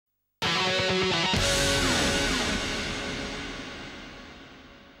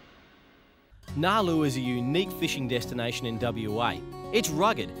Gnaraloo is a unique fishing destination in WA. It's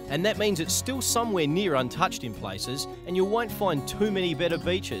rugged, and that means it's still somewhere near untouched in places, and you won't find too many better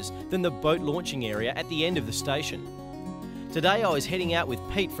beaches than the boat launching area at the end of the station. Today I was heading out with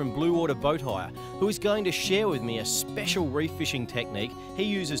Pete from Blue Water Boat Hire, who is going to share with me a special reef fishing technique he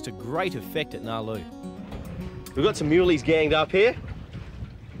uses to great effect at Gnaraloo. We've got some muleys ganged up here.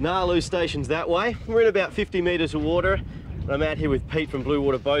 Gnaraloo station's that way. We're in about 50 metres of water. I'm out here with Pete from Blue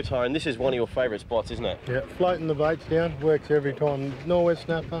Water Boat Hire, and this is one of your favourite spots, isn't it? Yeah, floating the baits down, works every time. Norwest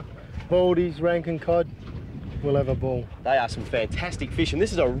snapper, baldies, rankin cod, we'll have a ball. They are some fantastic fish, and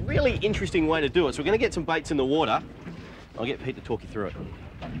this is a really interesting way to do it. So we're going to get some baits in the water. I'll get Pete to talk you through it.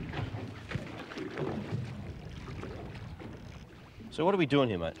 So what are we doing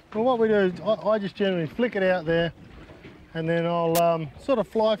here, mate? Well, what we do is I just generally flick it out there, and then I'll sort of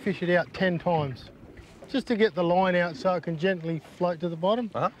fly fish it out 10 times. Just to get the line out so it can gently float to the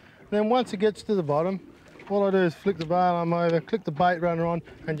bottom. Then once it gets to the bottom, all I do is flick the bar arm over, click the bait runner on,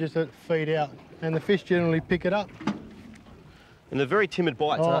 and just let it feed out. And the fish generally pick it up. And they're very timid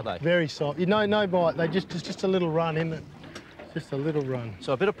bites, aren't they? Very soft. No bite. They just a little run, isn't it? Just a little run.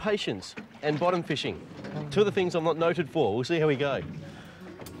 So a bit of patience and bottom fishing. Two of the things I'm not noted for. We'll see how we go.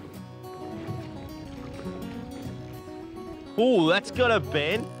 Oh, that's got a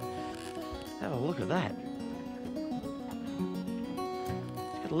bend. Have a look at that.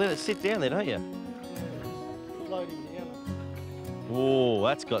 Just gotta let it sit down there, don't you? Floating down. Oh,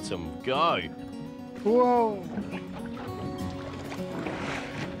 that's got some go. Whoa!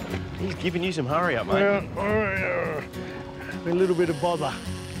 He's giving you some hurry up, mate. A little bit of bother.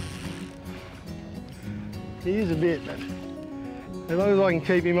 He is a bit, but as long as I can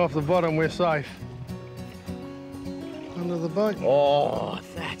keep him off the bottom, we're safe. Under the boat. Oh,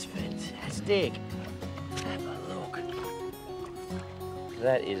 that's fantastic. Have a look.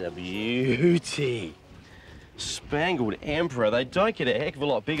 That is a beauty. Spangled emperor. They don't get a heck of a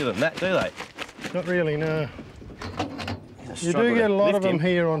lot bigger than that, do they? Not really, no. You do get a lot of them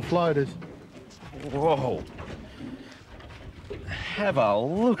here on floaters. Whoa. Have a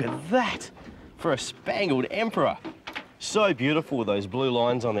look at that for a spangled emperor. So beautiful with those blue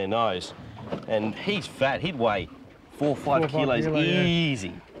lines on their nose. And he's fat. He'd weigh 4 or 5 kilos easy.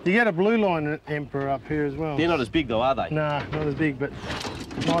 Yeah. You get a blue line emperor up here as well. They're not as big though, are they? Nah, not as big, but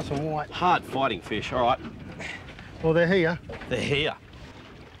nice and white. Hard fighting fish, all right. Well, they're here. They're here.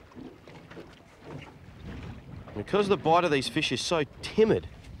 Because the bite of these fish is so timid,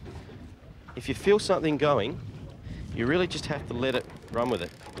 if you feel something going, you really just have to let it run with it.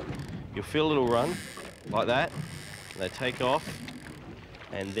 You'll feel a little run, like that, and they take off,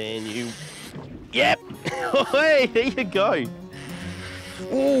 and then you... Yep! Hey, there you go.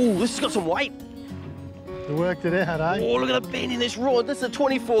 Oh, this has got some weight. You worked it out, eh? Oh, look at the bend in this rod. This is a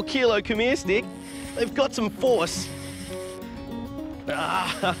 24 kilo Khmer stick. They've got some force.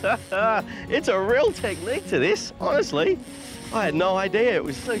 It's a real technique to this, honestly. I had no idea it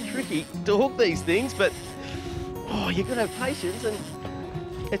was so tricky to hook these things, but oh, you've got to have patience, and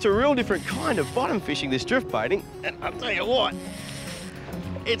it's a real different kind of bottom fishing, this drift baiting. And I'll tell you what,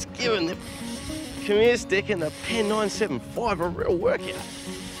 it's given the Khmer stick and the Pen 975 a real workout.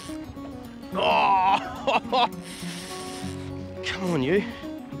 Oh, come on, you.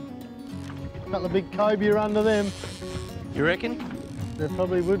 Couple of big cobia under them. You reckon? There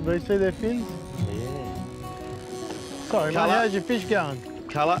probably would be. See their fins? Yeah. Sorry, Colour. mate, how's your fish going?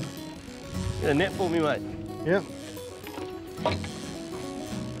 Colour. Get a net for me, mate. Yep.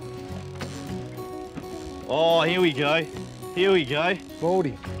 Oh, here we go. Here we go.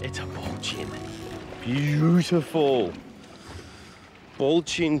 Baldy. It's a ball chin. Beautiful. Ball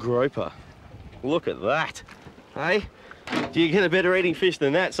chin groper. Look at that. Hey? Do you get a better eating fish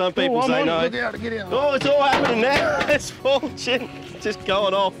than that? Some people say no. Get out, get out. Oh, it's all happening now. It's ball chin. Just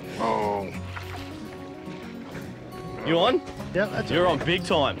going off. Oh. You on? Yep, that's You're on big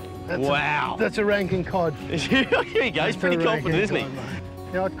time. Wow. That's a rankin cod. Here you go. He's pretty confident, isn't he?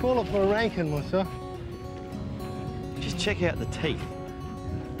 Yeah, I'd call it for a rankin myself. Just check out the teeth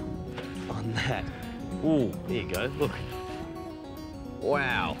on that. Oh, there you go. Look.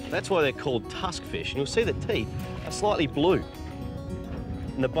 Wow. That's why they're called tusk fish. And you'll see the teeth are slightly blue.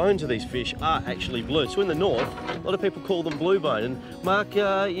 And the bones of these fish are actually blue. So in the north, a lot of people call them blue bone. And Mark,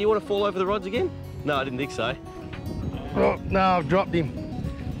 you want to fall over the rods again? No, I didn't think so. Oh, no, I've dropped him.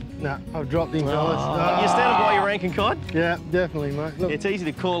 No, I've dropped him, fellas. You standing by your rankin cod? Yeah, definitely, mate. Look. It's easy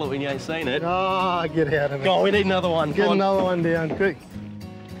to call it when you ain't seen it. Oh, get out of it. Oh, we need another one. Get another one down, quick.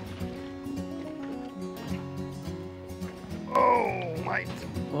 Oh, mate.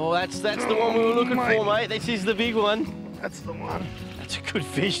 Oh, that's the one we were looking for, mate. This is the big one. That's the one. That's a good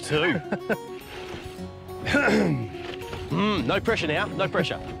fish too. No pressure now, no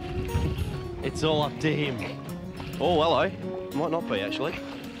pressure. It's all up to him. Oh, hello. Might not be, actually.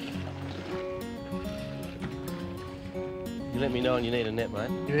 You let me know when you need a net, mate.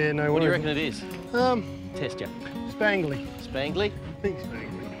 Yeah, no worries. What do you reckon it is? Test you. Spangly. Spangly? I think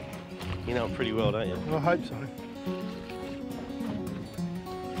spangly. You know it pretty well, don't you? I hope so.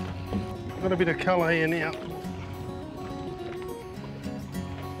 Got a bit of colour here now.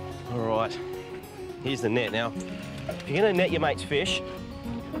 All right, here's the net now. If you're gonna net your mate's fish,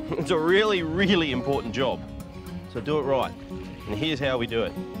 it's a really, really important job. So do it right. And here's how we do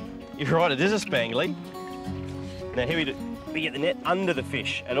it. You're right, it is a spangly. Now here we get the net under the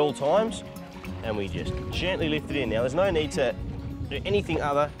fish at all times, and we just gently lift it in. Now there's no need to do anything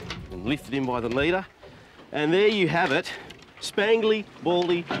other than lift it in by the leader. And there you have it, spangly,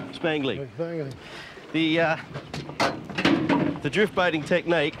 baldy, spangly. The drift baiting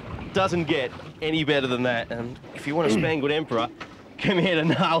technique doesn't get any better than that. And if you want a spangled emperor, come here to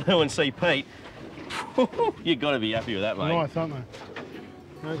Gnaraloo and see Pete. You've got to be happy with that, mate. Nice, aren't they?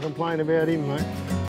 No complaint about him, mate.